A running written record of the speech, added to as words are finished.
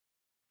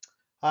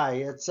Hi,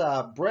 it's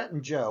Brett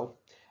and Joe,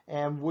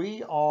 and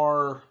we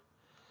are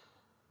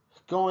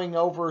going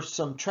over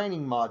some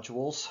training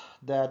modules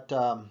that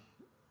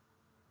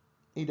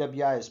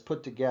EWI has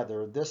put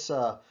together.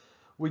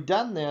 We've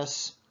done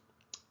this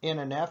in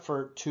an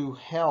effort to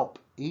help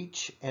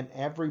each and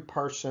every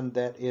person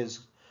that is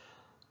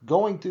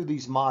going through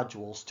these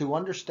modules to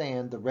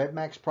understand the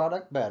Redmax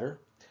product better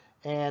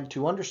and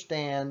to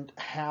understand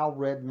how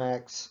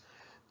Redmax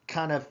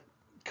kind of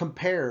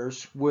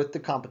compares with the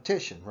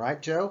competition,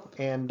 right, Joe?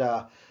 And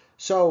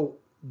so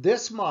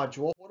this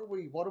module, what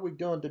are we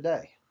doing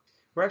today?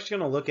 We're actually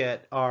going to look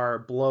at our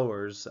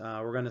blowers.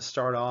 We're going to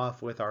start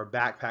off with our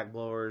backpack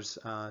blowers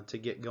to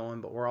get going,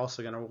 but we're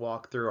also going to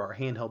walk through our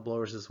handheld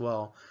blowers as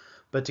well.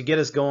 But to get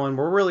us going,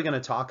 we're really going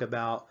to talk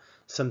about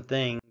some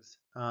things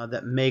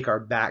that make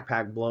our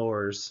backpack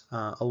blowers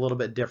a little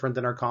bit different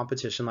than our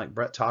competition, like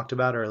Brett talked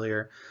about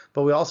earlier.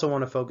 But we also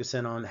want to focus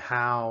in on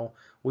how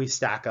we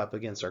stack up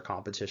against our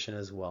competition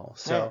as well.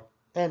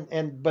 And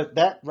So but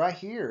that right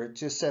here, it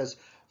just says,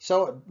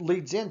 so it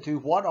leads into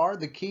what are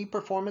the key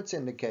performance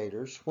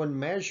indicators when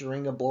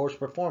measuring a blower's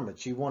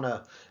performance. You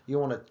wanna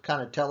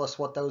kind of tell us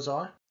what those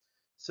are?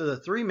 So the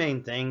three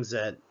main things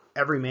that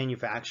every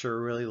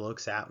manufacturer really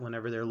looks at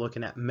whenever they're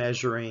looking at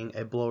measuring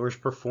a blower's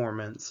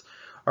performance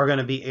are going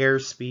to be air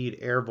speed,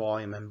 air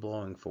volume, and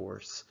blowing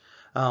force.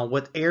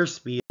 With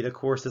airspeed, of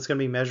course, it's going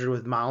to be measured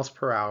with miles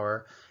per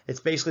hour. It's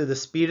basically the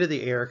speed of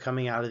the air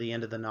coming out of the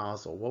end of the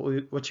nozzle.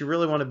 What you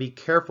really want to be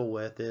careful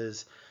with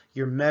is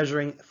you're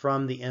measuring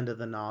from the end of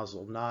the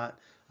nozzle, not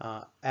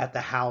at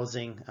the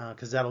housing,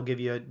 because that'll give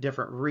you a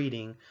different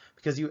reading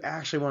because you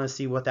actually want to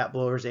see what that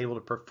blower is able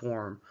to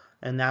perform.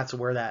 And that's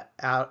where that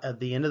out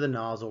at the end of the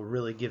nozzle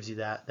really gives you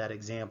that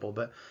example.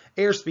 But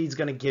airspeed is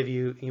going to give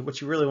you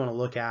what you really want to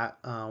look at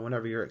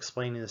whenever you're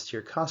explaining this to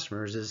your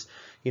customers is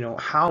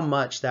how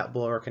much that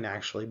blower can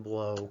actually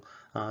blow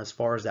as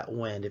far as that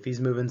wind. If he's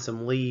moving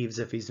some leaves,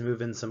 if he's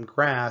moving some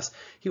grass,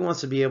 he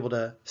wants to be able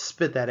to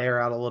spit that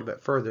air out a little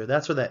bit further.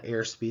 That's where that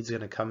airspeed is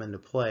going to come into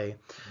play.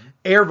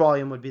 Air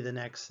volume would be the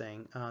next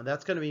thing.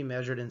 That's going to be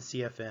measured in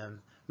CFM,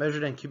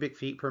 measured in cubic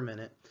feet per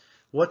minute.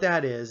 What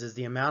that is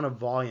the amount of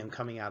volume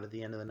coming out of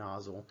the end of the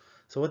nozzle.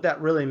 So what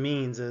that really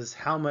means is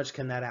how much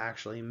can that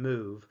actually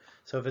move.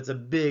 So if it's a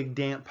big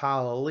damp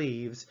pile of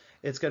leaves,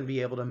 it's going to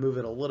be able to move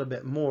it a little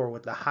bit more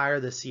with the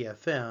higher the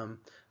CFM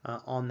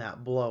on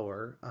that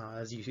blower,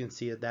 as you can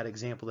see at that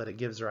example that it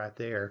gives right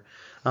there.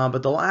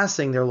 But the last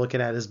thing they're looking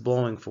at is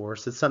blowing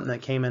force. It's something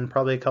that came in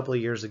probably a couple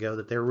of years ago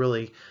that they're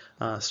really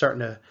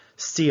starting to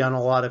see on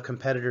a lot of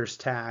competitors'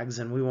 tags,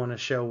 and we want to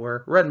show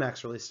where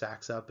Redmax really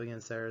stacks up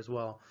against there as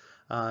well.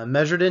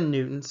 Measured in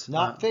newtons,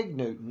 Not fig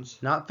Newtons.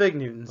 not fig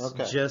newtons,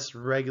 Okay, just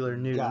regular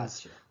newtons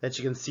gotcha. that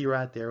you can see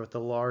right there with the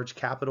large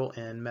capital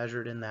N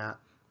measured in that.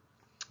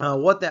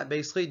 What that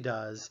basically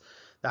does,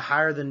 the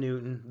higher the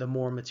newton, the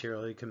more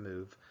material you can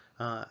move.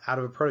 Out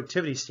of a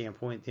productivity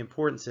standpoint, the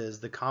importance is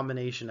the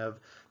combination of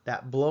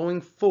that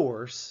blowing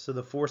force, so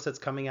the force that's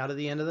coming out of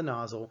the end of the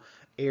nozzle,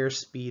 air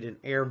speed, and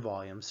air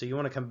volume. So you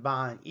want to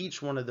combine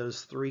each one of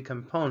those three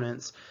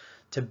components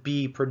to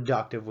be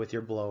productive with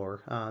your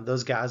blower.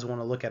 Those guys want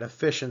to look at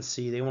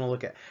efficiency. They want to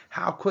look at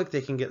how quick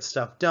they can get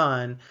stuff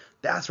done.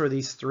 That's where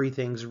these three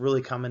things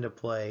really come into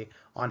play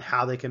on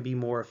how they can be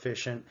more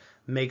efficient,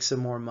 make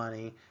some more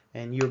money,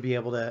 and you'll be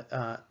able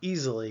to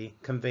easily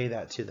convey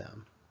that to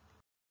them.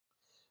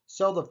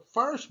 So the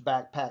first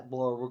backpack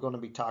blower we're going to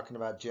be talking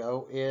about,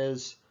 Joe,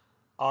 is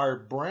our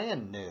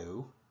brand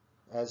new,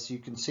 as you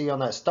can see on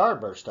that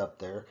starburst up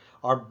there,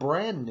 our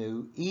brand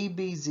new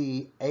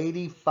EBZ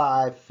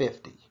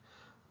 8550.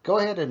 Go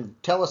ahead and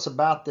tell us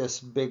about this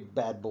big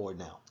bad boy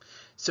now.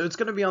 So it's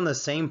going to be on the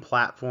same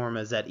platform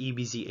as that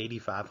EBZ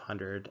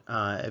 8500,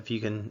 if you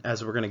can,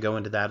 as we're going to go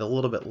into that a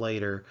little bit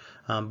later.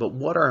 But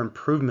what our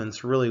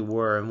improvements really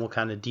were, and we'll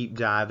kind of deep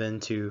dive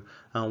into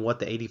what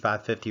the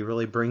 8550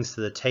 really brings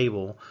to the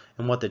table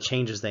and what the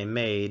changes they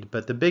made.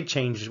 But the big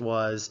change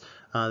was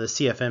the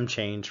CFM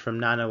change from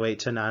 908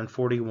 to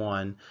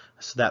 941.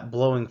 So that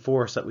blowing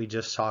force that we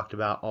just talked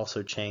about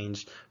also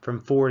changed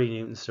from 40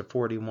 newtons to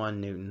 41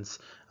 newtons.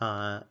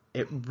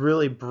 It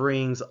really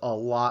brings a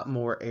lot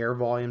more air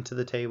volume to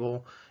the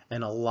table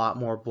and a lot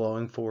more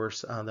blowing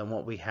force than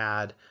what we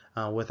had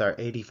with our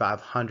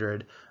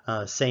 8500.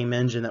 Same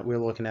engine that we're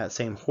looking at,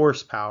 same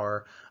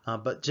horsepower,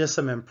 but just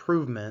some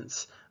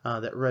improvements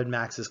that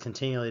Redmax is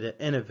continually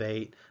to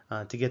innovate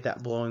to get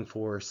that blowing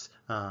force.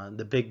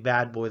 The big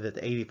bad boy that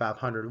the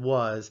 8500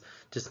 was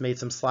just made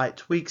some slight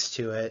tweaks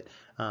to it.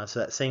 So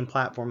that same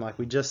platform, like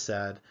we just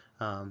said,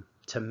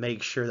 to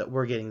make sure that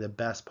we're getting the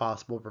best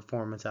possible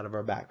performance out of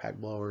our backpack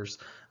blowers,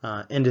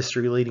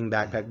 industry-leading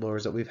backpack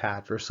blowers that we've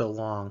had for so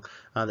long.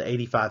 The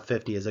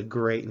 8550 is a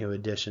great new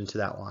addition to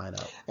that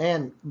lineup.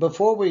 And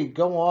before we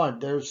go on,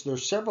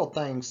 there's several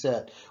things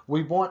that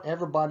we want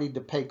everybody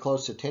to pay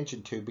close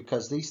attention to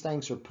because these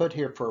things are put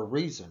here for a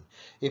reason.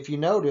 If you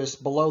notice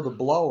below the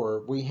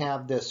blower, we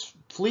have this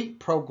fleet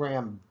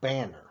program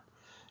banner.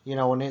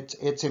 And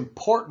it's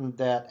important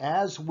that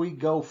as we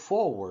go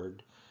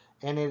forward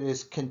and it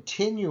is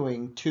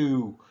continuing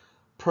to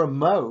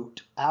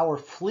promote our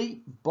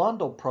fleet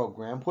bundle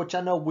program, which I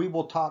know we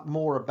will talk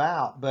more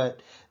about, but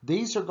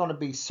these are going to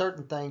be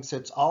certain things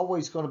that's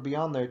always going to be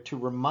on there to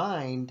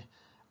remind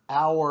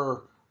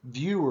our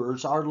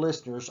viewers, our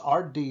listeners,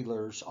 our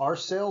dealers, our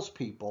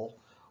salespeople,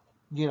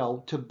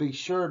 to be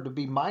sure to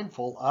be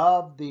mindful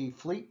of the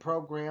fleet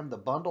program, the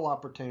bundle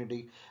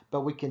opportunity,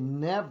 but we can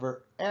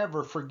never,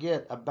 ever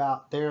forget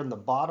about there in the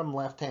bottom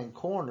left-hand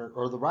corner,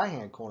 or the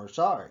right-hand corner,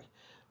 sorry,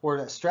 where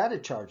that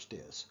Stratocharged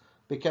is,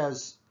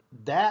 because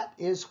that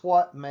is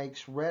what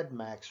makes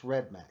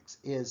Redmax,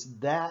 is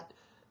that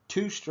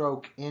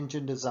two-stroke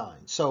engine design.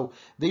 So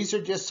these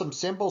are just some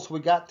symbols we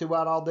got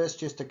throughout all this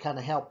just to kind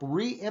of help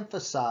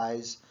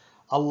re-emphasize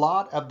a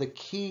lot of the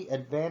key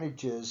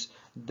advantages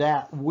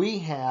that we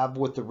have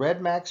with the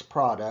Redmax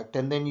product.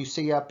 And then you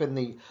see up in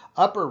the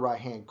upper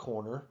right-hand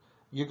corner,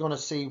 you're going to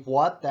see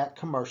what that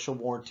commercial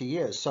warranty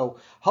is. So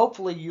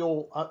hopefully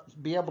you'll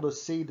be able to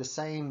see the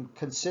same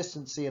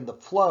consistency in the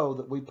flow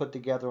that we put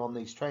together on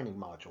these training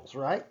modules,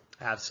 right?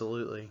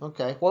 Absolutely.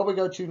 Okay, what do we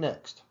go to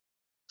next?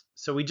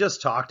 So we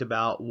just talked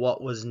about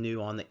what was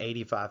new on the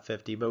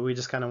 8550, but we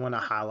just kind of want to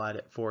highlight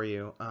it for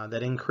you.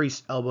 That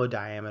increased elbow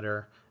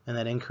diameter and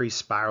that increased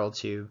spiral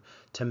tube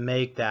to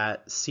make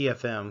that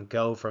CFM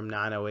go from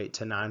 908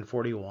 to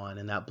 941,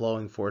 and that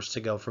blowing force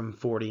to go from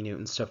 40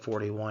 newtons to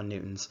 41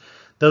 newtons.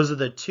 Those are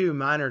the two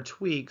minor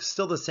tweaks,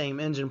 still the same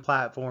engine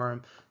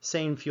platform,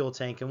 same fuel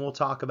tank, and we'll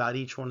talk about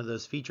each one of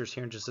those features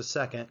here in just a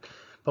second.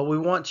 But we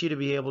want you to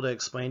be able to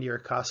explain to your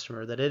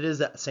customer that it is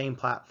that same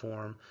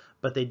platform,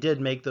 but they did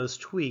make those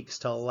tweaks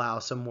to allow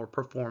some more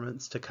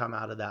performance to come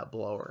out of that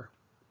blower.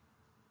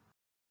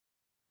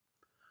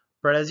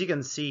 But as you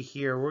can see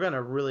here, we're going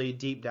to really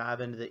deep dive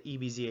into the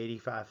EBZ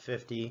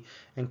 8550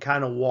 and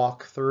kind of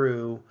walk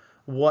through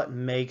what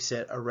makes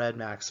it a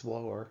Redmax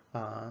blower.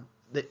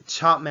 The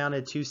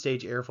top-mounted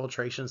two-stage air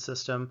filtration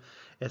system.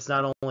 It's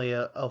not only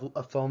a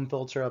foam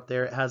filter up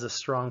there, it has a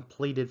strong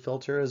pleated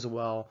filter as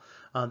well.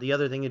 The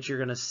other thing that you're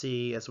going to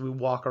see as we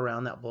walk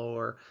around that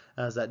blower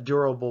is that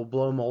durable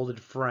blow-molded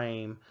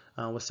frame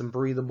with some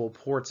breathable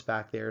ports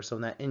back there. So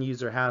when that end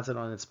user has it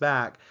on its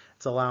back,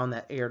 it's allowing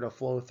that air to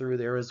flow through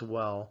there as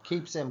well.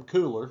 Keeps them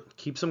cooler.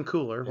 Keeps them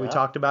cooler. Yeah. We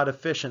talked about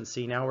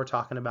efficiency. Now we're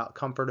talking about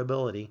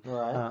comfortability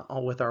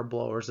with our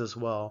blowers as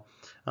well.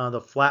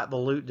 The flat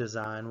volute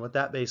design, what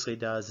that basically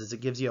does is it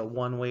gives you a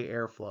one-way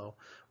airflow.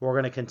 We're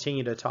going to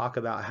continue to talk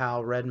about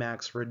how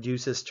Redmax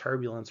reduces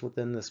turbulence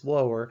within this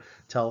blower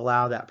to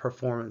allow that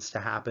performance to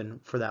happen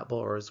for that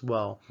blower as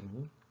well.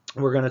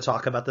 Mm-hmm. We're going to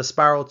talk about the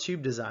spiral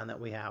tube design that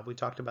we have. We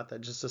talked about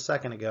that just a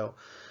second ago,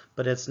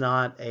 but it's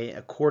not an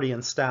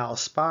accordion style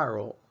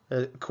tube.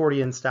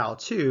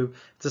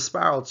 It's a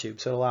spiral tube,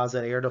 so it allows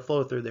that air to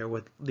flow through there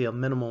with the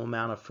minimal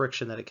amount of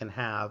friction that it can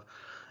have.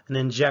 An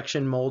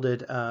injection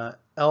molded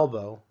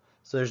elbow,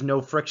 so there's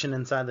no friction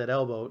inside that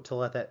elbow to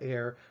let that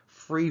air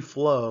free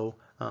flow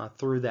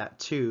through that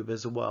tube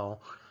as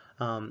well.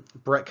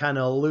 Brett kind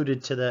of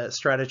alluded to the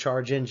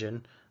Stratocharge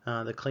engine,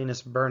 the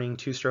cleanest burning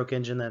two-stroke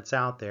engine that's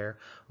out there.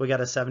 We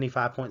got a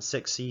 75.6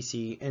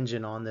 cc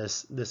engine on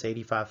this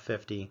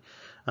 8550.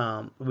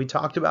 We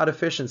talked about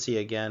efficiency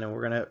again, and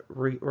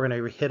we're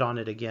gonna hit on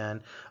it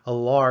again. A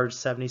large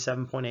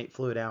 77.8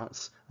 fluid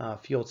ounce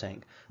fuel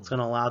tank. It's going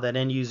to allow that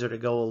end user to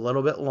go a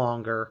little bit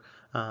longer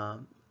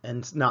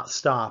and not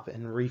stop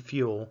and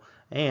refuel.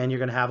 And you're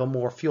going to have a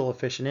more fuel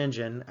efficient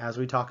engine. As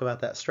we talk about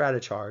that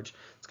Stratocharge,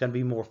 it's going to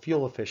be more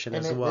fuel efficient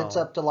as well. It's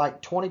up to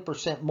like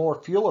 20% more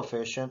fuel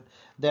efficient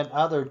than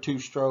other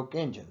two-stroke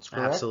engines,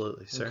 correct?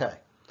 Absolutely, sir.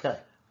 Okay.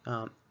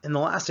 And the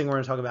last thing we're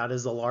going to talk about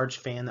is the large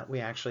fan that we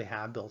actually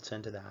have built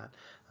into that.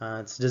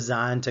 It's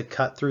designed to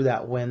cut through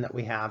that wind that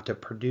we have to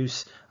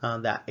produce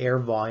that air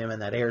volume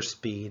and that air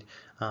speed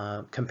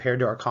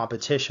compared to our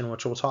competition,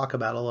 which we'll talk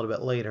about a little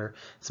bit later.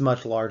 It's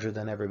much larger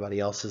than everybody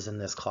else's in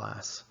this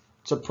class.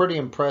 It's a pretty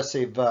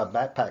impressive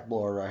backpack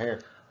blower right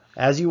here.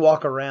 As you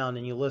walk around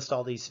and you list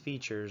all these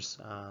features,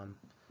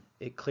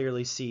 it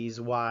clearly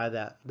sees why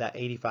that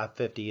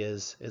 8550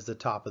 is the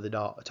top of the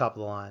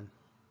line.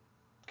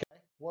 Okay.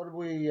 What did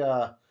we?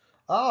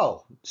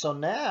 So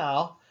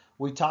now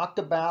we talked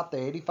about the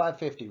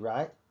 8550,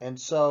 right? And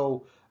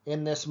so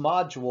in this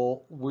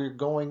module, we're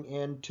going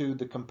into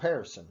the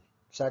comparison.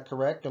 Is that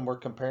correct? And we're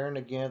comparing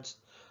against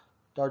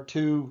our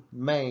two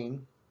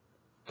main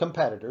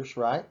competitors,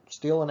 right?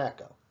 Steel and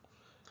Echo.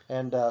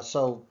 And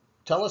so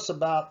tell us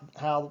about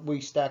how we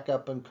stack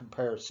up in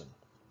comparison.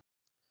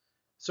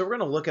 So we're going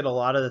to look at a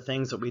lot of the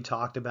things that we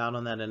talked about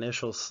on that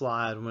initial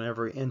slide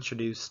whenever we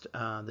introduced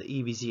the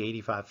EBZ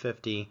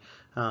 8550,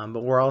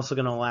 but we're also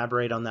going to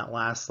elaborate on that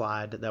last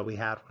slide that we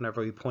had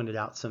whenever we pointed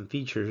out some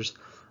features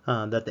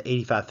that the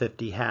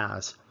 8550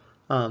 has.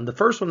 The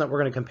first one that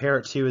we're going to compare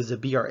it to is the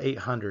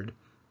BR800.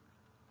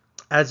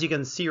 As you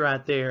can see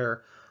right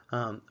there,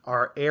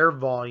 Our air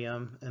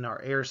volume and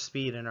our air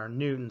speed and our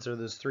newtons are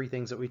those three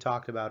things that we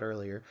talked about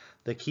earlier.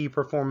 The key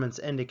performance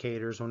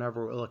indicators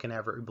whenever we're looking at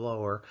every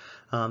blower.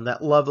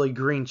 That lovely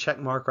green check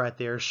mark right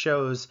there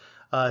shows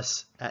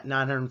us at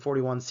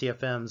 941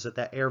 CFMs at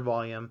that air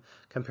volume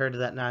compared to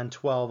that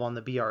 912 on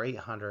the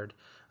BR800.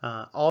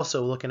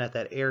 Also looking at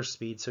that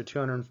airspeed, so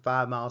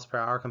 205 miles per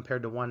hour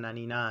compared to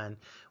 199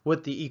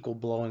 with the equal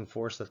blowing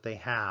force that they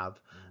have.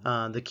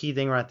 The key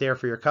thing right there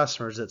for your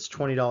customers, it's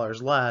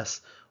 $20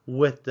 less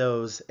with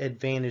those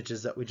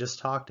advantages that we just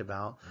talked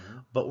about,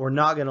 but we're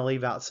not going to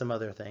leave out some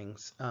other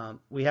things.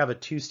 We have a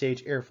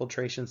two-stage air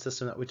filtration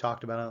system that we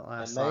talked about on the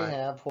last slide. And they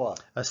have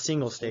what? A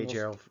single-stage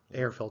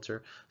air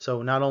filter.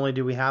 So not only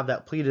do we have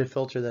that pleated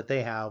filter that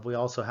they have, we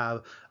also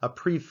have a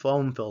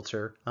pre-foam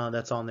filter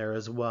that's on there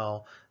as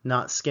well.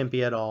 Not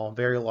skimpy at all,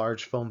 very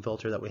large foam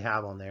filter that we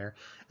have on there,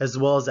 as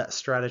well as that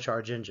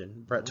Stratocharge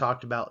engine. Brett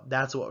talked about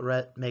that's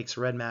what makes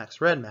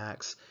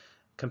Redmax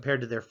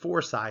compared to their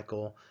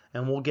 4-cycle,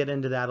 and we'll get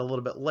into that a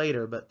little bit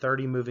later, but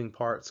 30 moving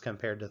parts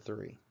compared to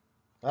 3.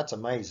 That's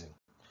amazing.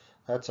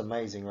 That's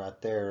amazing right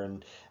there.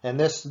 And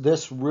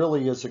this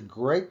really is a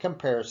great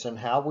comparison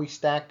how we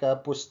stack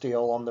up with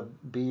steel on the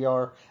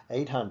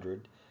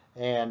BR800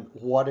 and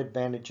what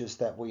advantages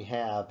that we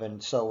have,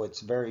 and so it's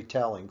very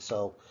telling.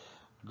 So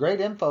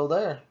great info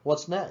there.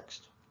 What's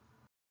next?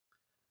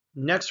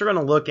 Next, we're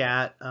going to look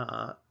at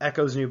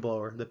Echo's new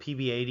blower, the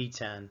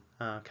PB8010.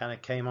 Kind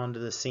of came onto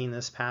the scene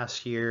this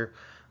past year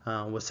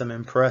with some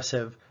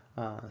impressive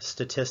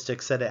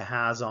statistics that it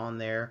has on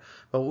there.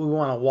 But we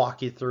want to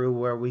walk you through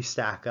where we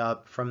stack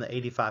up from the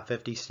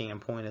 8550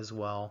 standpoint as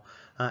well.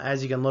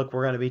 As you can look,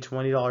 we're going to be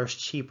 $20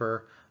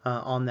 cheaper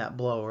on that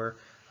blower.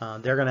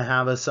 They're going to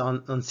have us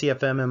on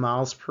CFM and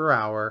miles per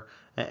hour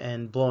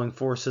and blowing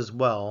force as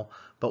well.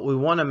 But we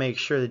want to make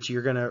sure that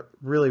you're going to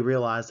really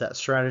realize that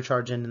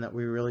Stratocharge engine that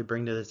we really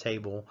bring to the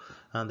table.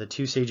 The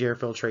two-stage air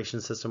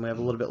filtration system, we have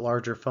a little bit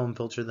larger foam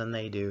filter than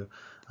they do.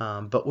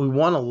 But we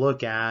want to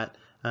look at,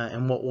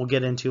 and what we'll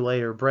get into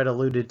later, Brett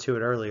alluded to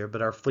it earlier,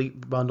 but our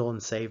fleet bundle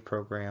and save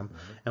program,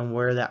 and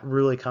where that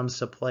really comes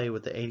to play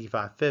with the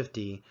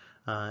 8550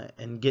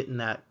 and getting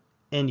that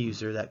end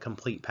user that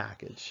complete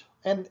package.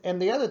 And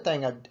the other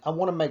thing I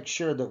want to make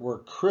sure that we're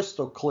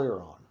crystal clear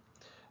on.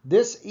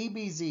 This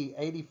EBZ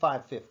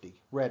 8550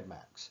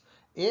 Redmax,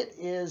 it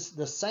is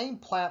the same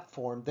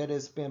platform that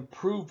has been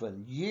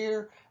proven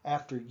year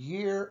after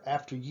year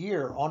after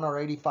year on our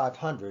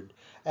 8500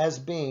 as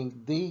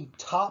being the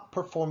top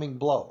performing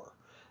blower.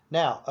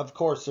 Now, of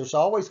course, there's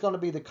always going to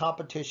be the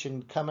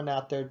competition coming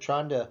out there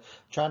trying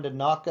to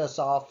knock us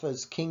off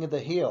as king of the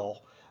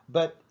hill,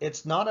 but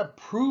it's not a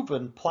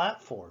proven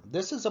platform.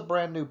 This is a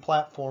brand new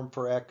platform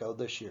for Echo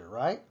this year,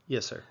 right?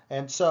 Yes, sir.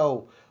 And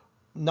so,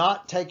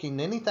 not taking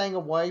anything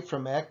away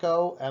from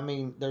Echo, I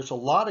mean, there's a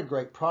lot of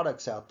great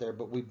products out there,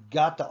 but we've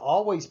got to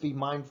always be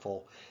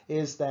mindful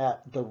is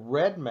that the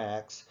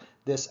Redmax,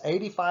 this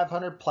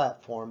 8500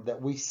 platform that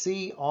we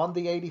see on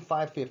the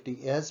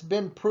 8550 has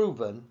been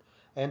proven,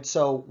 and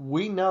so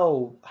we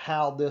know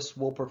how this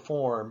will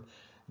perform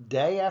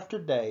day after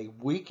day,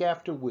 week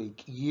after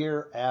week,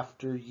 year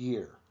after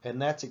year,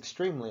 and that's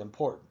extremely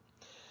important.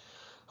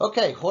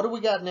 Okay, what do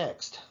we got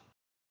next?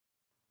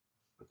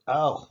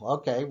 Oh,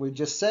 okay. We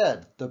just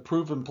said the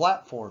proven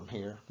platform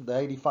here, the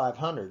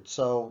 8500.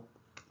 So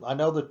I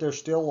know that there's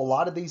still a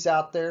lot of these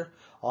out there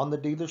on the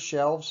dealer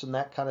shelves and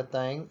that kind of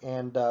thing.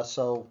 And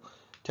so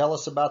tell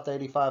us about the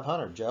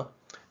 8500, Joe.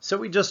 So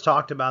we just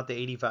talked about the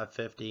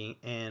 8550,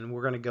 and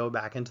we're going to go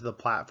back into the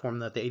platform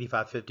that the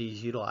 8550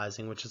 is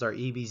utilizing, which is our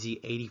EBZ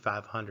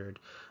 8500,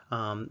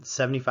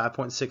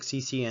 75.6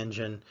 cc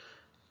engine,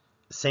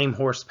 same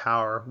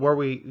horsepower, where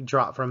we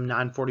drop from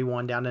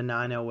 941 down to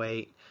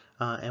 908.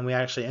 And we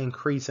actually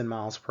increase in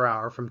miles per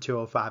hour from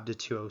 205 to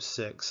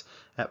 206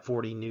 at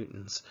 40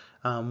 newtons.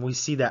 We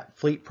see that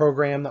fleet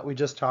program that we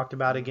just talked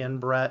about again,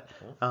 Brett,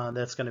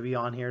 that's going to be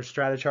on here,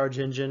 Stratocharge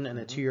engine and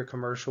a 2-year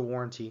commercial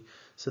warranty.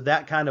 So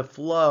that kind of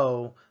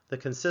flow, the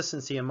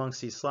consistency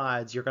amongst these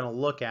slides, you're going to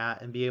look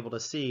at and be able to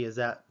see, is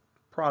that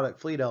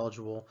product fleet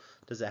eligible?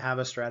 Does it have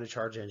a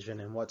Stratocharge engine,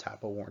 and what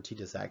type of warranty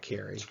does that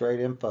carry? It's great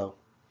info.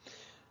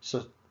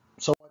 So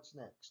what's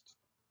next?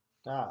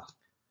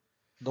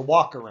 The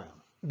walk around.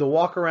 The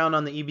walk around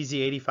on the EBZ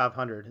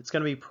 8500, it's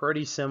going to be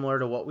pretty similar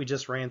to what we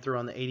just ran through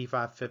on the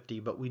 8550,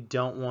 but we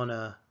don't want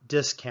to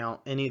discount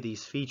any of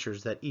these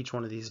features that each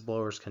one of these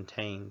blowers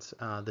contains.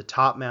 The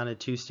top mounted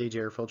 2-stage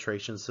air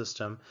filtration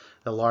system,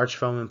 the large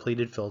foam and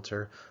pleated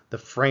filter, the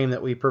frame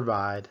that we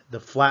provide, the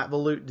flat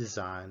volute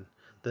design,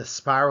 the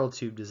spiral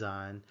tube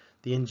design,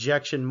 the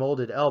injection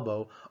molded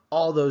elbow,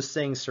 all those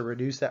things to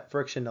reduce that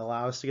friction to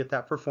allow us to get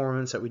that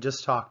performance that we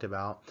just talked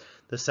about,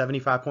 the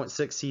 75.6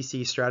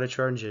 cc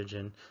Stratocharge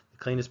engine,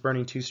 cleanest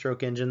burning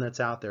 2-stroke engine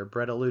that's out there.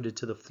 Brett alluded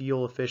to the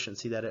fuel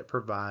efficiency that it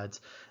provides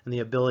and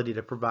the ability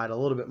to provide a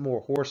little bit more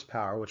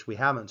horsepower, which we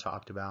haven't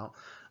talked about.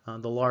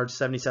 The large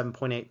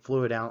 77.8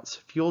 fluid ounce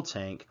fuel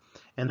tank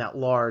and that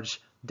large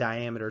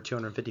diameter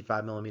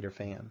 255 millimeter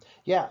fan.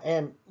 Yeah,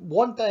 and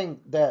one thing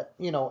that,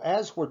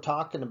 as we're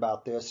talking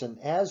about this and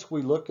as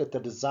we look at the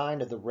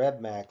design of the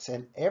Redmax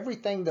and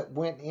everything that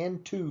went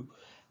into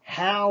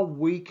how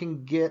we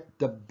can get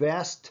the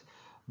best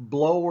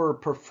blower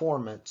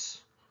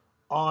performance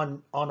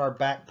on our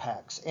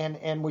backpacks,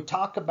 and we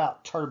talk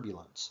about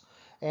turbulence,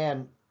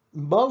 and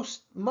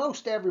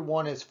most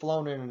everyone has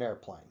flown in an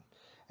airplane,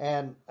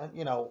 and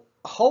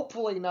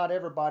hopefully not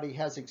everybody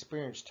has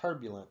experienced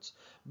turbulence,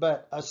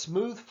 but a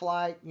smooth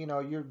flight,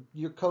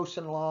 you're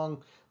coasting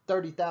along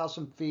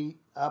 30,000 feet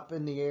up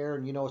in the air,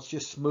 and it's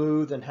just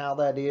smooth, and how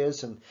that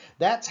is, and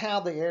that's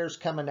how the air is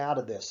coming out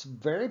of this,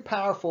 very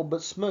powerful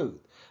but smooth.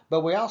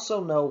 But we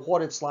also know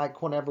what it's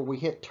like whenever we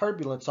hit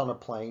turbulence on a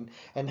plane,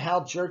 and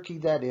how jerky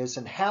that is,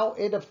 and how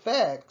it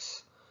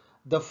affects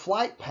the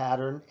flight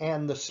pattern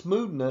and the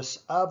smoothness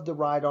of the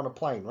ride on a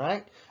plane,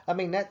 right? I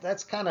mean,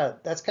 that's kind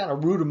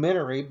of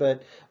rudimentary,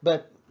 but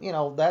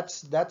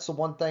that's the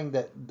one thing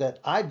that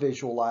I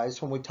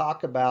visualize when we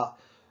talk about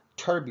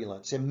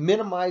turbulence and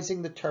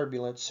minimizing the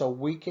turbulence so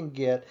we can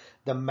get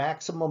the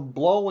maximum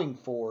blowing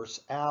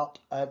force out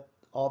of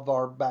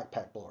our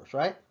backpack blowers,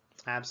 right?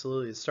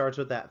 Absolutely. It starts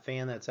with that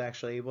fan that's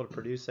actually able to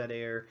produce that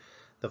air,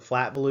 the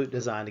flat volute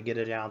design to get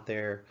it out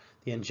there,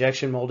 the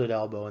injection molded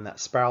elbow, and that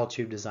spiral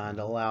tube design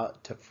to allow it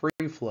to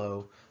free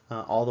flow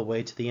all the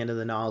way to the end of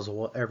the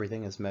nozzle.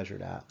 Everything is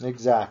measured at.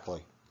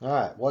 Exactly. All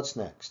right, what's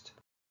next?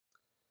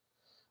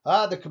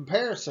 The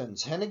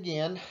comparisons, and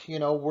again,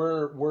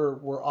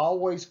 we're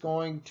always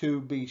going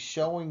to be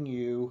showing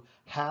you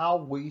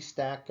how we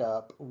stack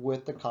up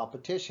with the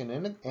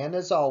competition, and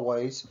as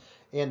always,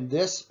 in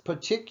this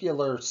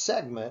particular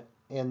segment,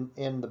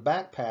 in the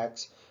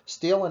backpacks,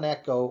 Steel and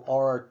Echo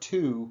are our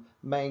two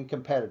main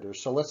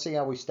competitors. So let's see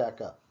how we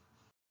stack up.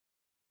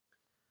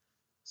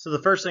 So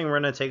the first thing we're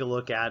going to take a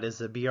look at is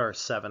the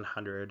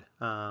BR700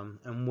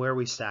 and where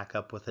we stack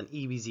up with an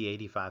EBZ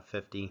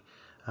 8550.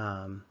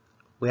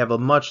 We have a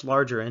much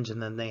larger engine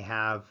than they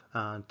have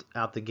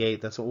out the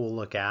gate. That's what we'll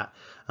look at.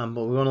 But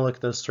we want to look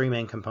at those three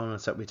main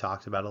components that we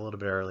talked about a little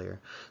bit earlier.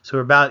 So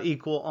we're about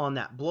equal on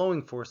that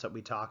blowing force that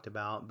we talked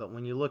about. But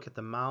when you look at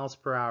the miles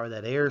per hour,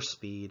 that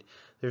airspeed,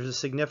 there's a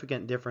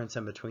significant difference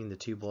in between the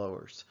two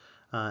blowers.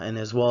 And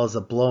as well as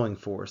the blowing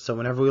force. So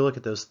whenever we look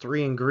at those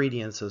three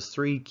ingredients, those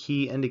three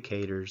key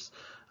indicators,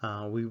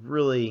 we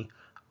really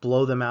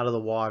blow them out of the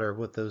water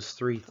with those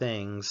three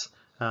things.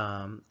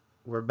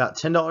 We're about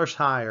 $10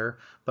 higher,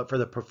 but for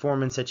the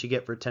performance that you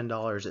get for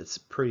 $10, it's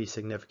pretty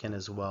significant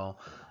as well.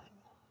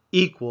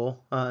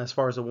 Equal as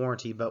far as the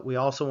warranty, but we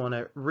also want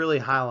to really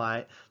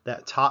highlight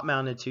that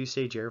top-mounted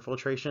two-stage air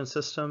filtration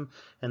system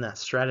and that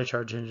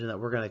Stratocharge engine that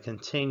we're going to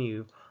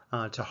continue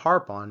to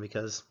harp on,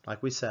 because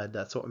like we said,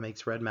 that's what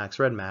makes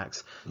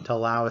Redmax to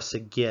allow us to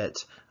get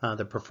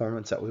the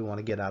performance that we want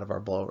to get out of our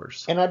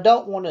blowers. And I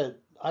don't want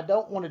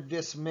to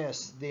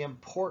dismiss the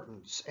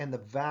importance and the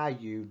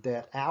value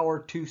that our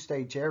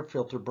two-stage air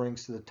filter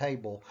brings to the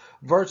table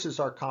versus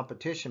our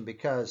competition,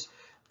 because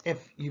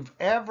if you've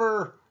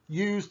ever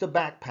used a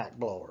backpack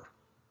blower,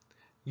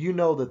 you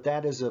know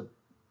that is a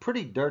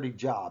pretty dirty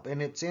job,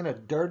 and it's in a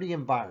dirty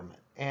environment,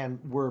 and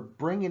we're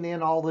bringing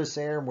in all this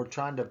air and we're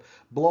trying to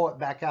blow it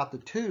back out the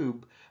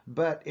tube,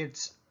 but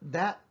it's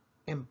that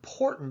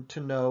important to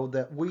know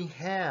that we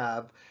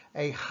have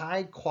a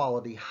high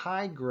quality,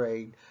 high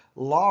grade,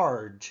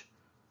 large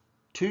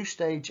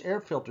two-stage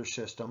air filter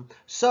system,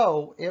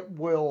 so it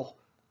will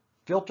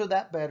filter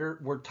that better.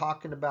 We're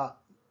talking about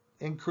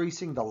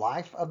increasing the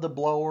life of the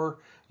blower.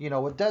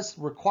 It does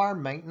require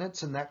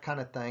maintenance and that kind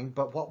of thing,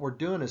 but what we're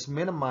doing is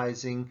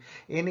minimizing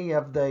any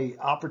of the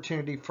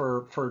opportunity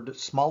for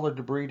smaller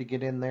debris to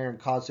get in there and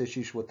cause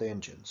issues with the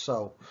engine.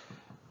 So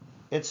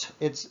it's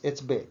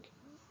big.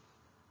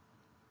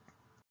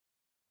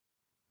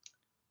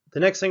 The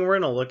next thing we're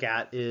going to look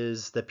at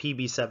is the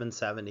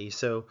PB770.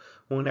 So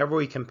whenever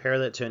we compare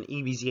that to an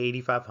EBZ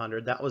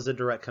 8500, that was a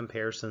direct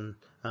comparison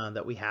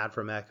that we had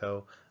from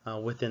Echo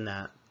within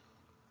that.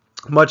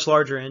 Much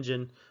larger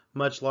engine,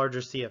 much larger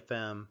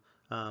CFM,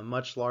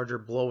 much larger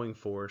blowing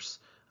force.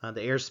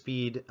 The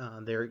airspeed,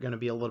 they're going to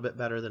be a little bit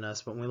better than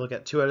us, but when we look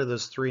at two out of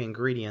those three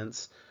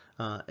ingredients,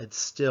 it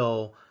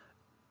still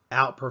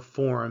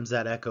outperforms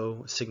that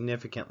Echo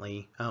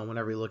significantly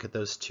whenever we look at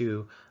those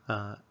two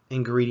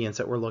ingredients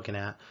that we're looking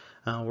at.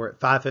 We're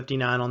at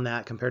 $559 on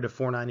that compared to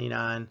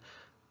 $499.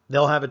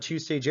 They'll have a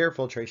two-stage air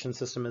filtration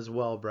system as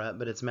well, Brett,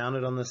 but it's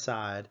mounted on the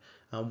side.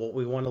 What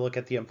we want to look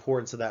at the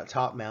importance of that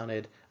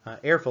top-mounted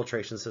air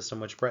filtration system,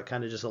 which Brett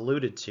kind of just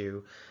alluded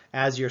to.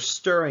 As you're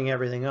stirring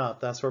everything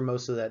up, that's where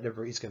most of that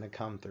debris is going to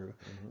come through.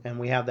 And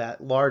we have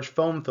that large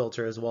foam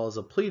filter as well as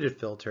a pleated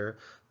filter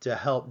to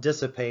help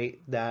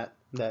dissipate that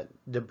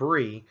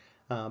debris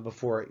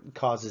before it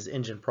causes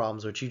engine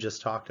problems, which you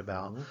just talked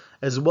about,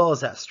 as well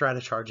as that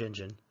Stratocharge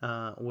engine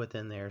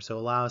within there. So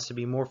allow us to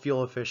be more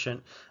fuel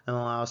efficient and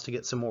allow us to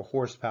get some more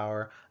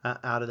horsepower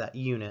out of that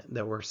unit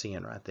that we're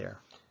seeing right there.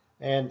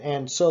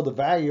 And so the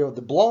value of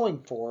the blowing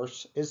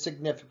force is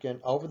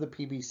significant over the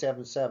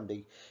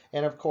PB770.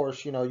 And of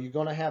course, you know, you're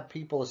going to have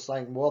people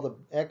saying, well, the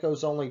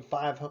Echo's only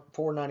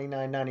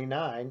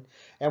 $499.99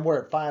 and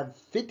we're at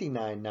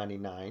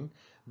 $559.99.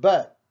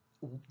 But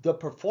the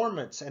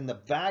performance and the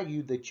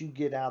value that you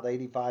get out of the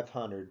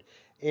 8500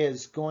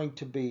 is going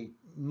to be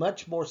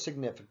much more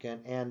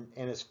significant, and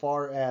as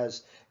far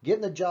as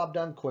getting the job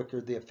done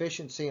quicker, the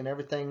efficiency and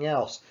everything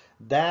else,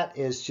 that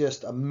is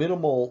just a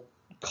minimal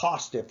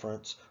cost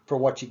difference for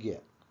what you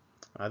get.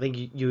 I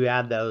think you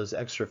add those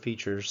extra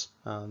features,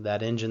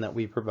 that engine that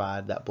we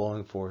provide, that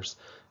blowing force,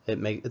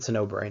 it's a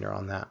no-brainer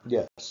on that.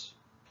 Yes.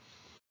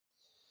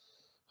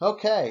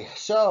 Okay,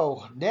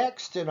 so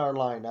next in our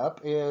lineup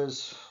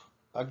is,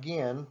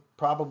 again,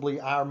 probably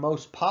our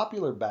most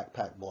popular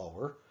backpack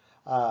blower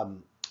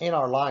in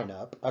our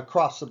lineup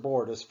across the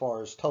board as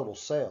far as total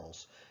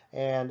sales.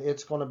 And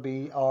it's going to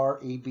be our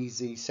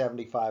EBZ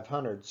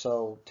 7500.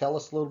 So tell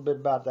us a little bit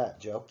about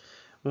that, Joe.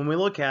 When we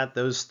look at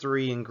those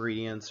three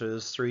ingredients or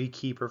those three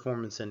key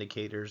performance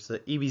indicators, the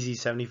EBZ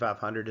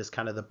 7500 is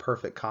kind of the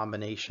perfect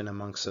combination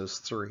amongst those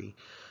three.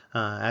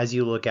 As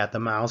you look at the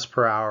miles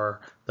per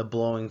hour, the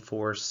blowing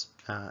force,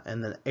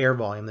 and the air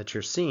volume that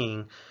you're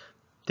seeing,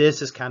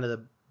 this is kind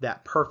of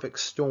that perfect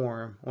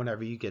storm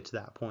whenever you get to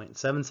that point.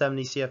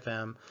 770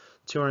 CFM,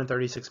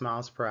 236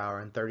 miles per hour,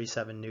 and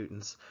 37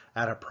 newtons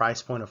at a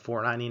price point of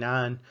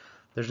 $499.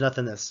 There's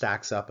nothing that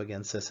stacks up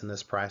against this in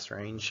this price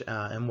range,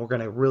 and we're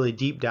going to really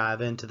deep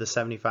dive into the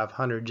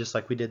 7500 just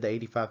like we did the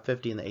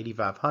 8550 and the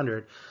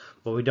 8500,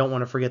 but we don't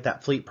want to forget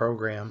that fleet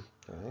program.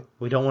 Right.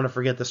 We don't want to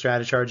forget the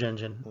StrataCharge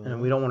engine,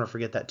 and we don't want to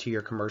forget that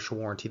 2-year commercial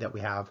warranty that we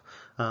have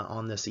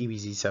on this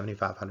EBZ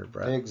 7500,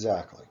 Brett.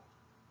 Exactly.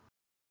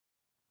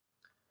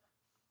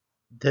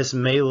 This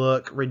may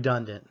look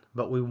redundant,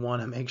 but we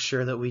want to make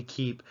sure that we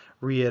keep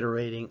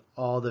reiterating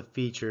all the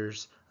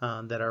features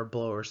that our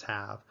blowers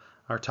have.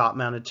 Our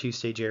top-mounted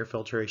 2-stage air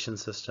filtration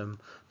system,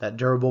 that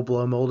durable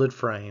blow-molded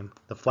frame,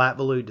 the flat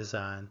volute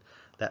design,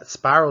 that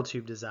spiral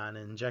tube design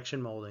and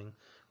injection molding,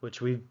 which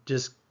we've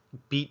just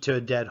beat to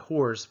a dead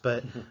horse,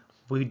 but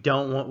we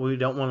don't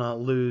want to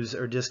lose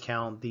or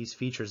discount these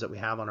features that we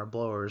have on our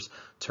blowers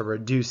to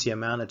reduce the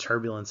amount of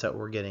turbulence that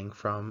we're getting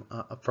for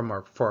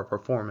our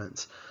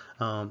performance.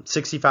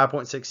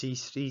 65.6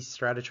 cc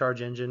StrataCharge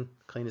engine,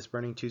 cleanest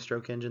burning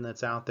 2-stroke engine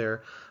that's out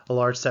there, a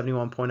large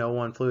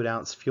 71.01 fluid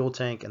ounce fuel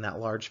tank, and that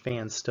large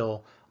fan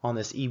still on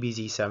this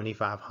EBZ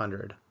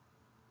 7500.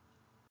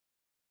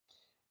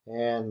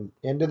 And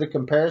into the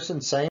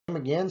comparison, same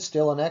again,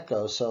 still an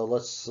Echo. So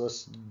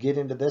let's get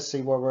into this,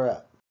 see where we're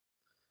at.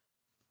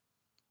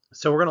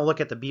 So we're going to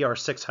look at the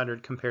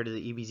BR600 compared to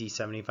the EBZ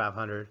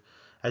 7500.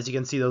 As you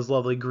can see those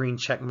lovely green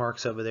check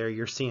marks over there,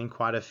 you're seeing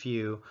quite a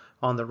few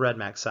on the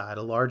Redmax side.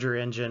 A larger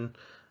engine,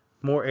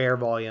 more air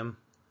volume,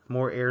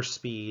 more air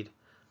speed,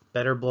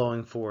 better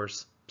blowing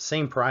force,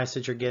 same price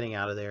that you're getting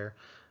out of there.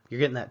 You're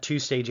getting that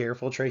 2-stage air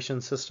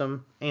filtration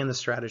system and the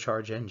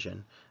StrataCharge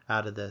engine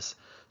out of this.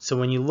 So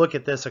when you look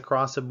at this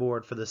across the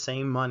board for the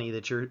same money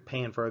that you're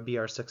paying for a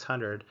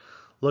BR600,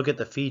 look at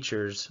the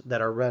features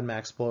that our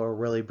Redmax blower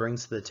really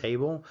brings to the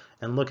table,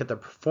 and look at the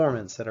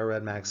performance that our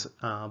Redmax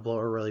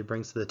blower really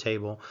brings to the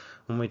table.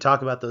 When we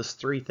talk about those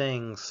three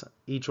things,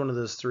 each one of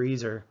those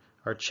threes are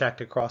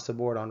checked across the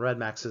board on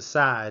Redmax's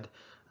side.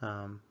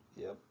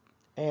 Yep.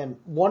 And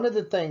one of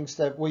the things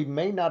that we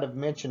may not have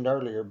mentioned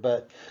earlier,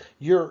 but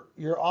you're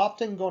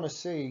often going to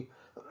see,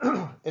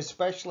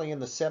 especially in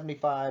the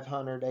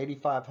 7500,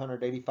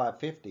 8500,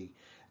 8550,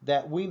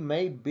 that we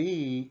may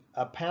be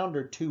a pound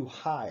or two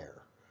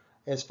higher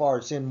as far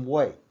as in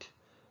weight,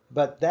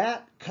 but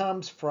that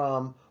comes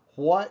from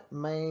what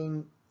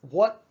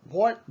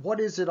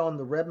is it on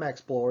the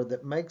Redmax blower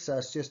that makes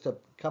us just a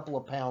couple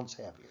of pounds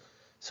heavier?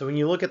 So when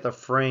you look at the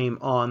frame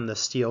on the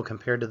steel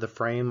compared to the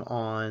frame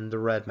on the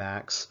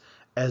Redmax,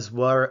 as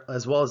well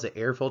as the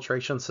air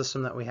filtration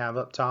system that we have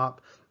up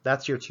top,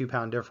 that's your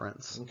 2-pound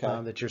difference.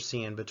 Okay. That you're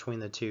seeing between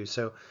the two.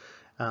 So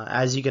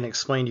as you can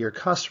explain to your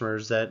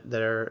customers that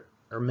are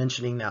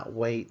mentioning that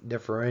weight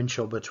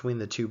differential between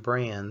the two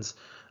brands,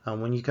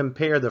 when you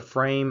compare the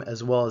frame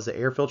as well as the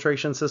air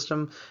filtration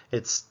system,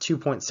 it's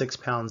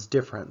 2.6 pounds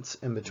difference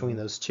in between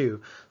those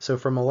two. So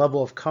from a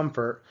level of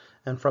comfort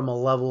and from a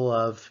level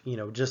of,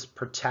 just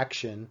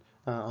protection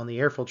on the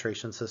air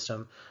filtration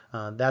system,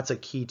 that's a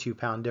key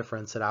 2-pound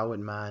difference that I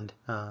wouldn't mind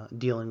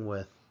dealing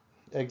with.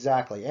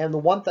 Exactly. And the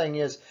one thing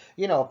is,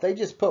 if they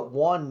just put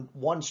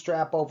one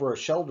strap over a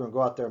shoulder and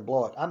go out there and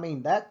blow it, I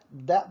mean,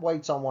 that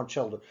weight's on one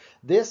shoulder.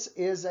 This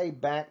is a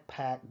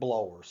backpack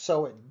blower.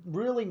 So it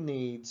really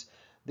needs,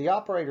 the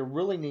operator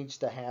really needs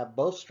to have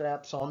both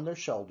straps on their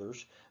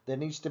shoulders. That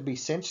needs to be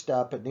cinched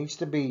up. It needs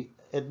to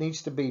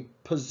be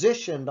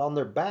positioned on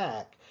their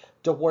back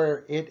to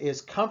where it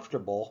is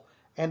comfortable,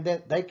 and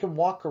that they can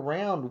walk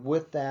around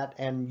with that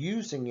and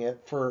using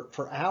it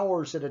for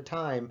hours at a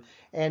time,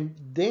 and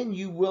then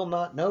you will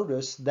not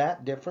notice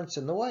that difference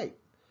in the weight.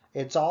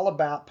 It's all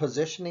about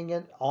positioning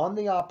it on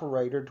the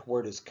operator to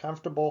where it is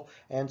comfortable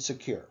and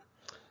secure.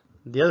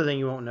 The other thing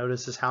you won't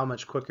notice is how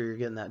much quicker you're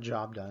getting that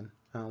job done.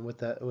 with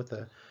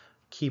the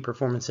key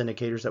performance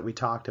indicators that we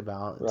talked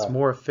about. It's Right.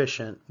 more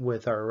efficient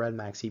with our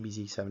Redmax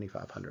EBZ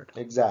 7500.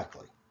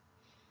 Exactly.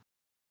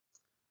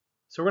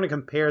 So we're going to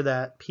compare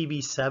that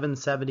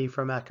PB770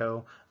 from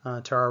Echo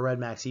to our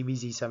Redmax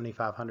EBZ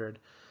 7500.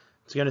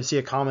 So you're going to see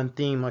a common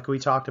theme like we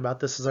talked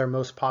about. This is our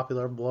most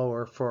popular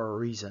blower for a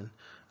reason,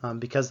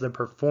 because of the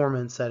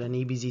performance that an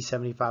EBZ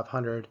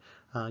 7500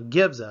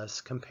 gives us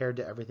compared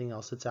to everything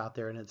else that's out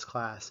there in its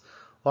class.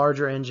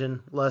 Larger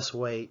engine, less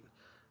weight,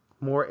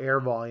 more air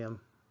volume,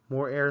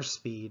 more air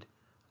speed,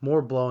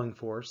 more blowing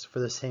force for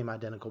the same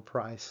identical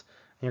price.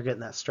 And you're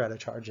getting that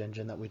Stratocharge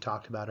engine that we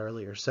talked about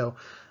earlier. So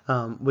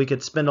we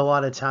could spend a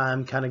lot of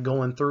time kind of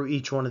going through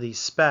each one of these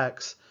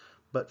specs,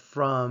 but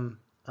from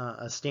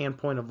a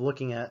standpoint of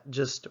looking at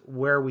just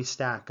where we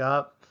stack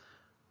up,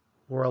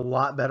 we're a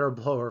lot better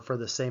blower for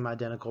the same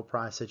identical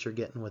price that you're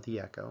getting with the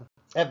Echo.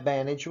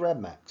 Advantage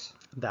Redmax.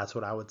 That's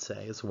what I would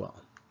say as well.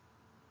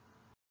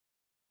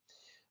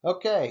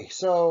 Okay,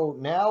 so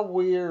now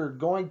we're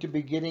going to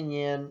be getting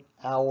in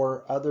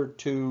our other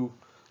two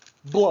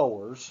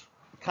blowers,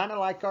 kind of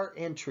like our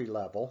entry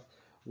level.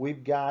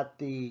 We've got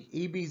the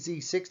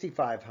EBZ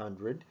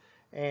 6500,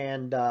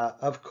 and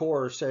of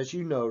course, as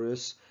you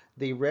notice,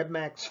 the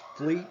Redmax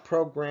Fleet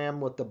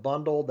program with the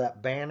bundle,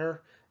 that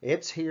banner,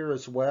 it's here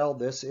as well.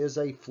 This is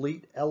a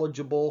fleet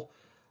eligible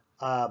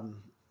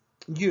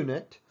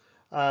unit.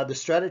 The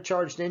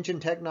Stratocharged engine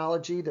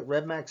technology that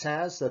Redmax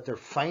has that they're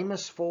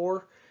famous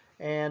for,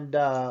 and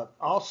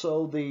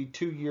also the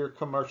 2-year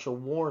commercial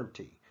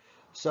warranty.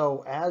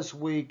 So as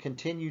we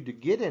continue to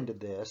get into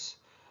this,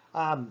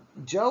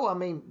 Joe, I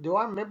mean, do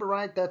I remember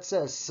right? That's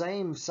the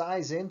same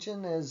size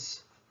engine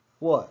as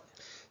what?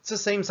 It's the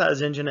same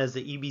size engine as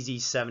the EBZ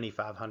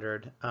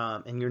 7500,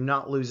 and you're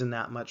not losing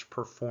that much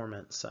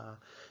performance.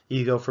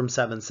 You go from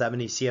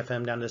 770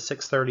 CFM down to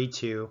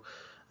 632,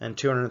 and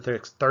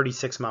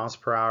 236 miles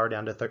per hour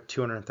down to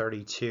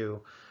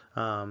 232.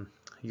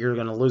 You're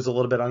going to lose a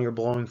little bit on your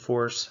blowing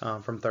force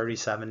from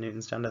 37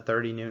 newtons down to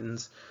 30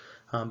 newtons,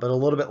 but a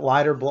little bit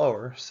lighter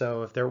blower.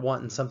 So if they're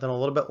wanting something a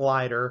little bit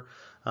lighter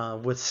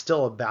with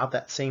still about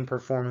that same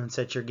performance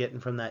that you're getting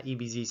from that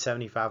EBZ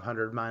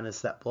 7500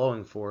 minus that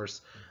blowing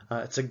force,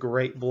 it's a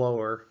great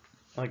blower,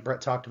 like Brett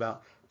talked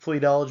about.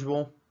 Fleet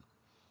eligible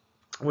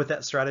with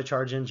that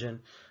Stratocharge engine,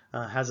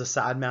 has a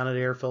side-mounted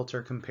air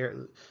filter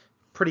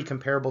pretty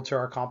comparable to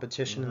our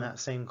competition in that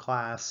same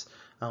class,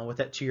 with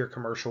that 2-year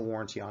commercial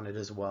warranty on it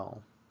as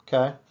well.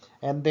 Okay,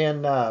 and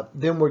then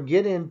we'll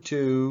get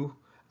into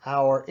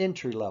our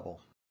entry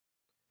level,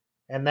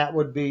 and that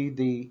would be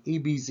the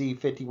EBZ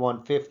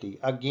 5150.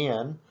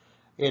 Again,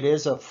 it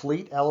is a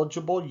fleet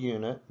eligible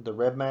unit. The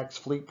Redmax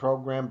Fleet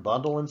Program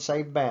bundle and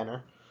save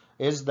banner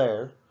is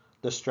there.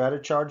 The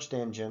Stratocharged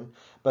engine,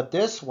 but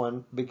this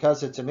one,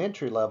 because it's an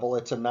entry level,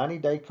 it's a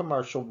 90-day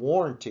commercial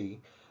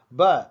warranty.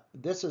 But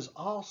this is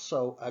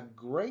also a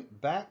great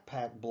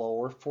backpack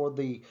blower for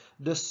the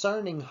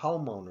discerning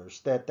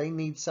homeowners that they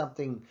need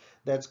something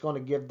that's going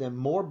to give them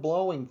more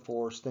blowing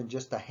force than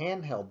just a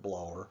handheld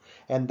blower.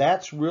 And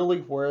that's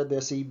really where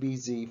this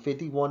EBZ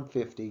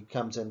 5150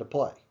 comes into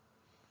play.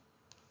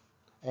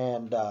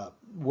 And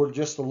we're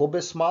just a little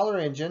bit smaller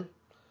engine,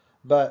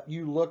 but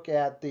you look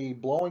at the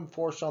blowing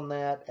force on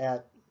that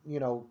at,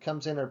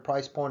 comes in at a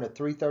price point of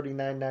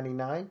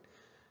 $339.99.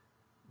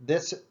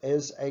 This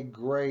is a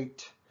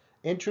great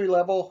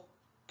entry-level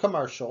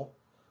commercial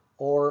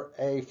or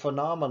a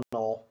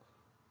phenomenal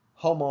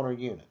homeowner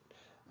unit.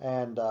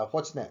 And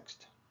what's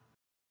next?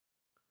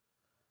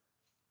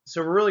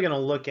 So we're really going to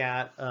look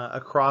at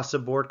across the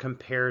board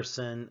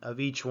comparison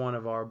of each one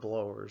of our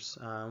blowers.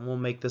 We'll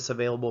make this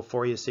available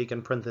for you so you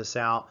can print this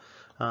out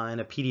in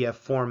a PDF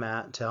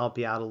format to help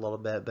you out a little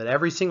bit. But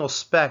every single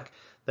spec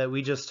that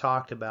we just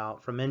talked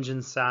about, from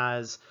engine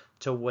size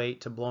to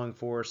weight to blowing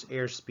force,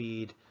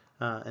 airspeed,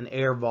 and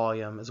air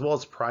volume, as well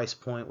as price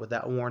point with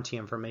that warranty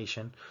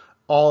information,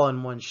 all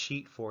in one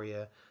sheet for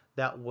you.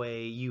 That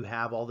way you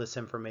have all this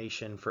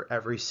information for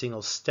every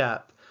single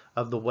step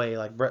of the way,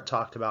 like Brett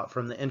talked about,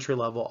 from the entry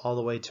level all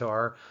the way to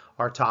our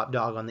top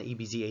dog on the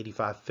EBZ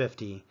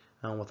 8550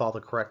 with all the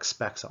correct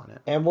specs on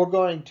it. And we're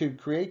going to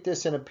create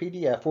this in a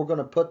PDF. We're going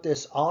to put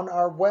this on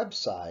our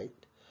website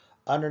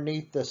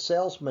underneath the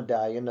sales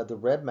medallion of the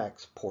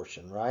Redmax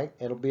portion, right?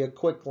 It'll be a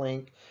quick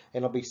link.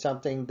 It'll be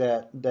something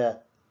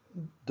that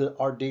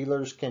our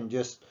dealers can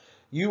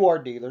our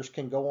dealers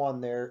can go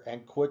on there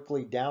and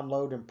quickly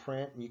download and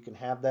print, and you can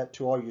have that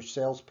to all your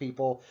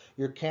salespeople,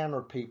 your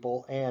counter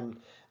people. And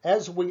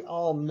as we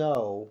all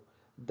know,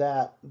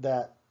 that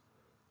the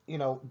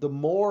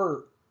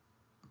more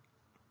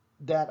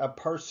that a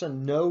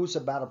person knows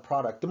about a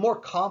product, the more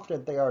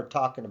confident they are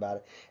talking about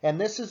it. And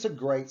this is a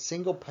great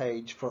single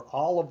page for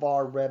all of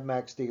our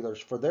Redmax dealers,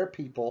 for their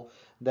people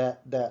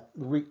that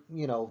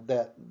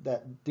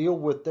deal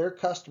with their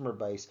customer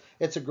base.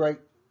 It's a great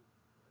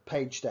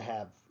page to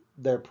have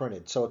there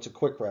printed, so it's a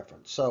quick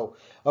reference. So,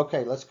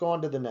 okay, let's go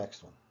on to the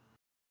next one.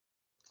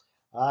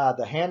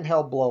 The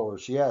handheld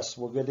blowers. Yes,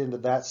 we'll get into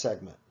that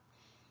segment.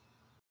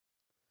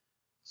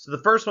 So the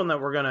first one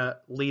that we're going to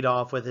lead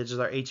off with is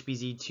our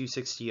HBZ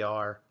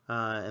 260R,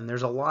 and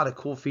there's a lot of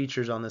cool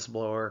features on this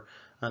blower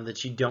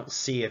that you don't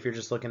see if you're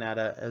just looking at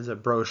it as a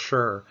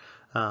brochure.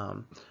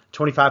 25.4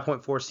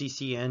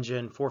 cc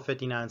engine,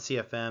 459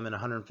 CFM, and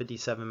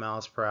 157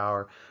 miles per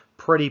hour.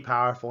 Pretty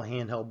powerful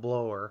handheld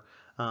blower.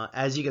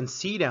 As you can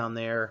see down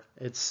there,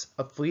 it's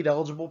a fleet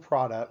eligible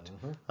product,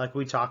 like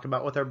we talked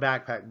about with our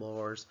backpack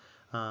blowers.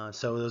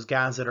 So those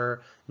guys that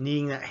are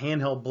needing that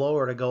handheld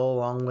blower to go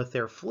along with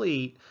their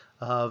fleet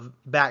of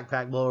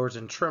backpack blowers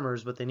and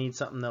trimmers, but they need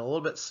something that a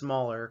little bit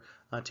smaller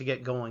to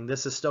get going,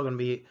 this is still going to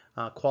be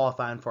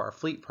qualifying for our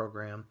fleet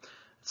program.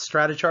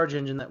 Stratocharge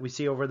engine that we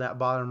see over that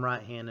bottom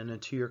right hand, and a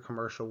 2-year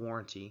commercial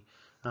warranty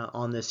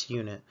on this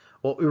unit.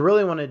 What we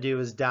really want to do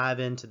is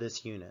dive into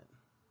this unit.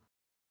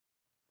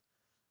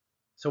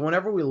 So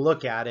whenever we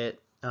look at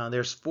it,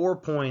 there's 4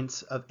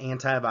 points of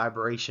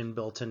anti-vibration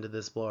built into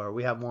this blower.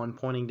 We have one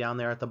pointing down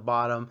there at the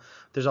bottom.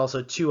 There's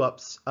also 2 up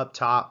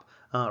top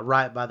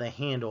right by the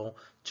handle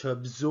to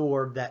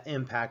absorb that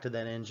impact of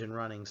that engine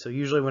running. So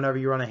usually whenever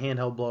you run a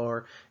handheld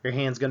blower, your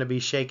hand's going to be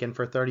shaking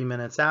for 30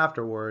 minutes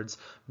afterwards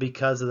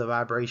because of the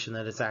vibration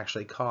that it's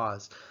actually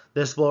caused.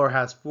 This blower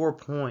has 4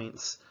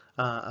 points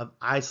of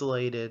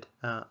isolated,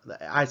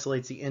 that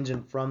isolates the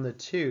engine from the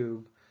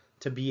tube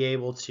to be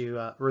able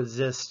to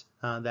resist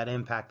that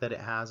impact that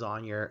it has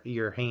on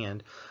your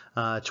hand.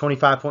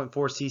 25.4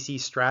 cc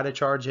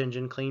Stratocharge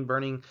engine, clean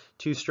burning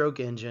 2-stroke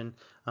engine,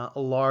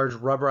 a large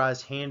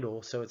rubberized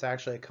handle, so it's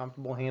actually a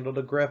comfortable handle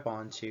to grip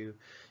onto. You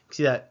can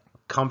see that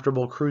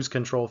comfortable cruise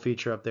control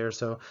feature up there,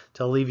 so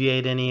to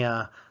alleviate any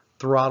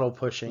throttle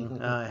pushing,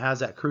 it has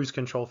that cruise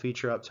control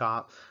feature up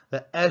top.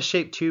 The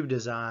S-shaped tube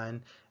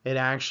design, it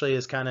actually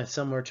is kind of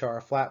similar to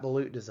our flat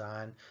volute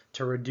design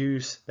to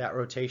reduce that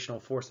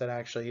rotational force that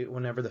actually,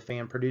 whenever the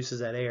fan produces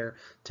that air,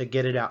 to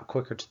get it out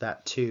quicker to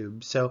that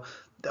tube. So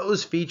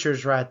those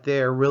features right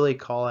there really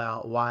call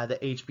out why the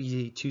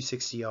HBZ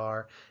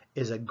 260R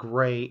is a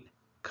great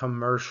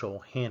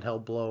commercial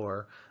handheld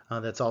blower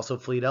that's also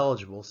fleet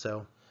eligible.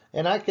 So,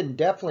 and I can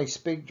definitely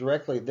speak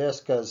directly to this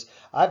because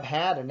I've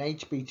had an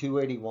HB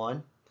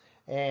 281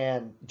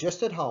 and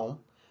just at home,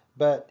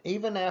 but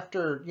even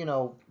after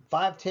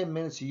 5-10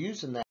 minutes of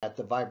using that,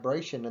 the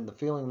vibration and the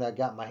feeling that I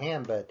got in my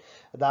hand. But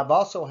I've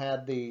also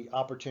had the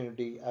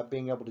opportunity of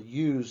being able to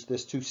use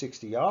this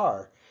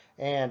 260R,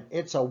 and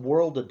it's a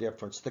world of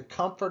difference. The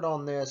comfort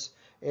on this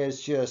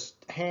is just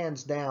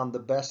hands down the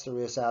best there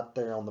is out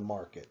there on the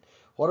market.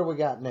 What do we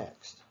got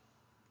next?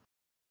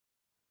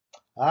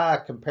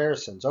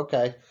 Comparisons.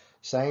 Okay,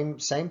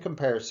 same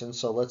comparison.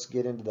 So let's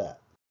get into that.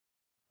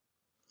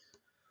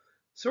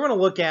 So we're going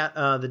to look at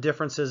the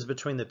differences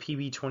between the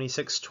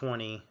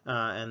PB2620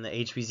 and the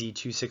HBZ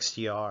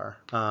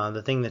 260R.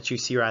 The thing that you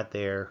see right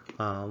there,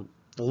 a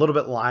little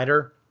bit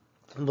lighter,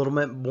 a little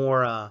bit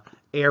more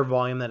air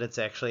volume that it's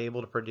actually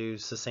able to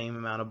produce, the same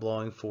amount of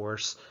blowing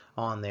force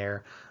on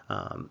there.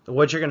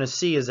 What you're going to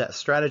see is that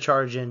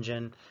Stratocharge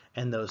engine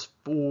and those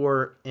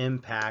 4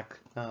 impact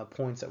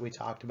points that we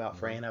talked about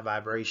for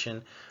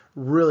anti-vibration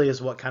really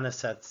is what kind of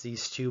sets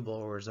these two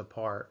blowers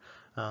apart.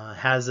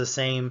 Has the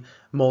same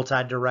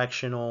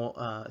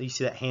multi-directional, you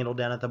see that handle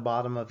down at the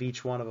bottom of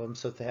each one of them,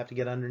 so if they have to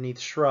get underneath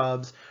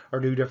shrubs or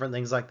do different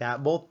things like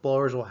that, both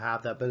blowers will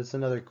have that, but it's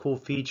another cool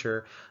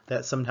feature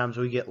that sometimes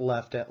we get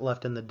left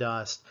in the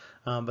dust.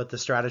 But the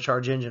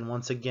Stratocharge engine,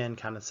 once again,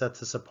 kind of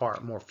sets us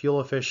apart. More fuel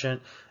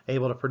efficient,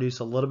 able to produce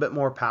a little bit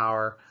more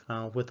power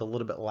with a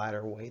little bit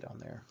lighter weight on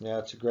there. Yeah,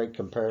 it's a great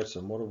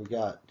comparison. What do we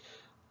got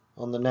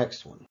on the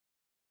next one?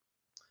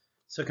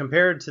 So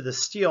compared to the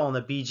steel on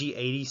the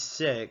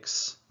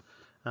BG86,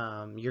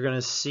 you're going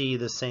to see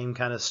the same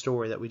kind of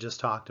story that we just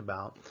talked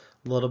about.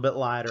 A little bit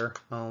lighter,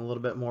 a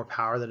little bit more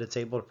power that it's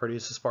able to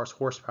produce as far as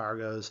horsepower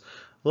goes,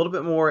 a little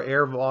bit more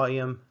air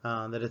volume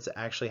that it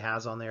actually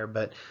has on there.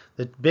 But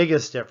the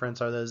biggest difference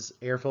are those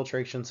air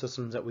filtration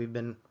systems that we've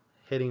been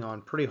hitting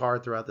on pretty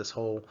hard throughout this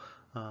whole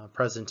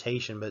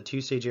presentation, but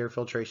 2-stage air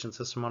filtration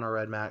system on our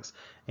Redmax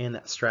and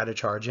that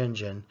Stratocharge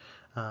engine.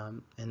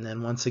 And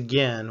then once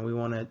again, we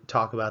want to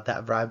talk about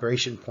that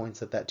vibration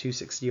points that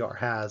 260R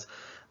has,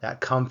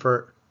 that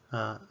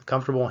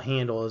comfortable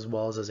handle as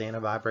well as those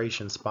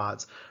anti-vibration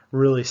spots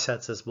really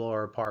sets this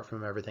blower apart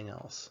from everything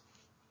else.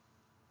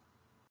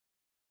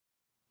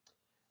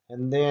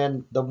 And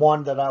then the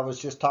one that I was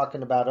just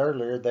talking about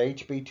earlier, the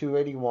HB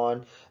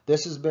 281,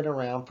 this has been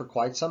around for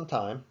quite some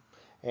time.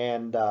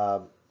 And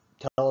tell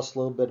us a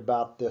little bit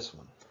about this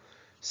one.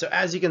 So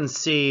as you can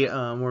see,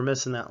 we're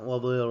missing that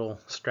lovely little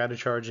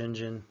Stratocharge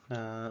engine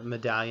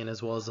medallion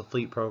as well as the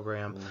fleet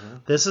program.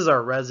 This is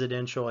our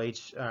residential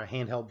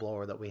handheld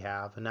blower that we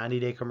have, a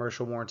 90-day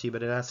commercial warranty,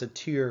 but it has a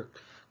 2-year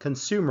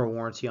consumer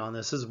warranty on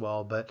this as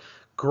well. But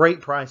great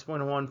price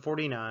point of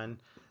 $149,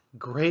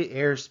 great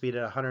airspeed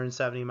at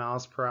 170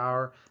 miles per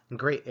hour, and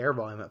great air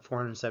volume at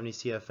 470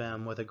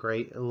 CFM with a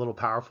great little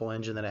powerful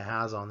engine that it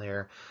has on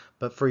there.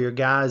 But for your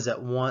guys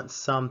that want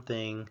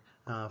something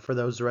for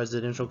those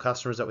residential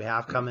customers that we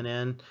have coming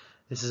in,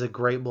 this is a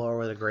great blower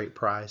with a great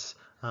price.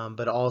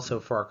 But also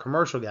for our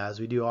commercial guys,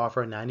 we do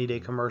offer a 90-day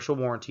commercial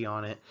warranty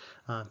on it.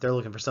 If they're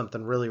looking for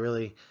something really,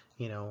 really,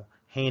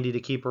 handy to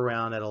keep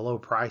around at a low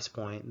price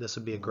point, this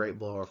would be a great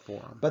blower for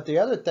them. But the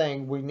other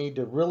thing we need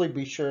to really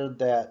be sure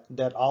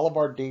that all of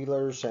our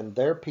dealers and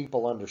their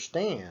people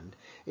understand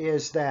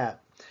is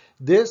that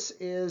this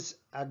is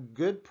a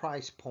good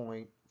price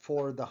point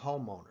for the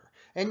homeowner.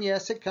 And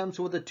yes, it comes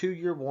with a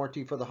 2-year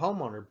warranty for the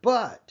homeowner.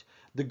 But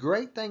the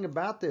great thing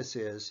about this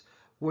is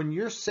when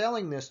you're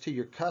selling this to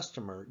your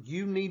customer,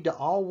 you need to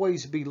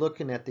always be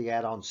looking at the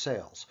add-on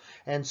sales.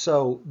 And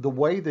so the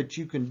way that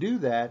you can do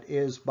that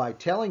is by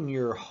telling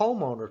your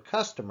homeowner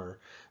customer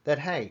that,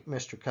 hey,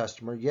 Mr.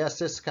 Customer, yes,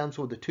 this comes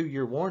with a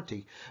 2-year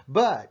warranty,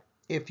 but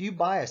if you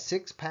buy a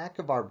 6-pack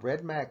of our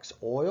Redmax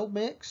oil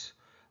mix,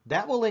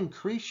 that will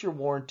increase your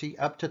warranty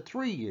up to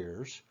 3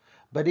 years.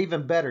 But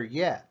even better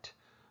yet,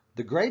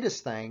 the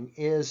greatest thing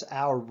is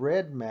our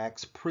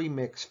Redmax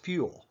premix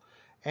fuel.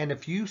 And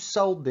if you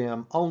sold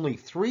them only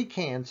 3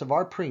 cans of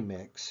our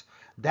premix,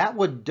 that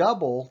would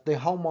double the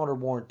homeowner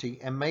warranty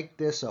and make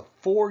this a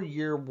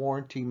 4-year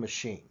warranty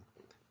machine.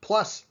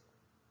 Plus,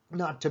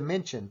 not to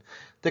mention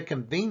the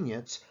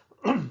convenience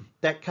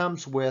that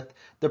comes with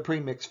the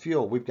premix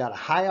fuel. We've got a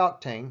high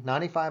octane,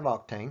 95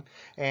 octane,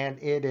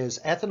 and it is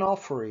ethanol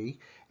free,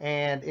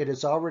 and it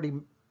is already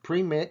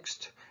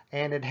premixed,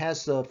 and it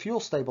has the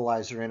fuel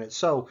stabilizer in it.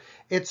 So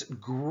it's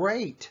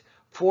great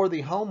for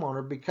the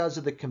homeowner because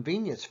of the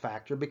convenience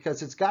factor,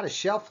 because it's got a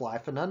shelf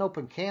life. An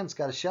unopened can's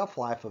got a shelf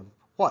life of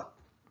what?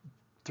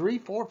 3,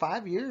 4,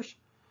 5 years?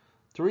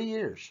 3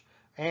 years.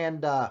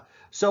 And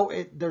so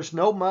there's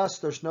no muss,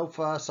 there's no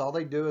fuss. All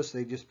they do is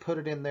they just put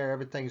it in there.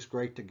 Everything's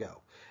great to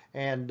go.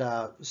 And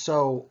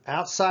so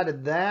outside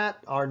of that,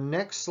 our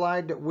next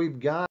slide that we've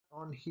got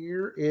on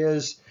here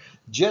is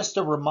just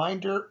a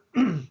reminder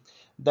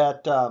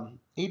that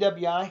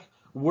EWI,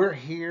 we're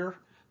here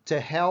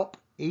to help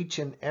each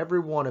and every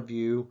one of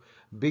you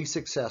be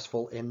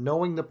successful in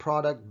knowing the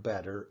product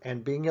better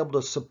and being able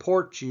to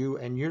support you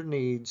and your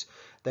needs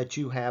that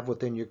you have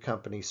within your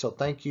company. So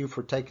thank you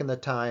for taking the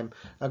time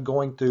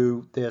going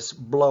through this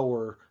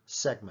blower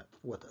segment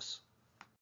with us.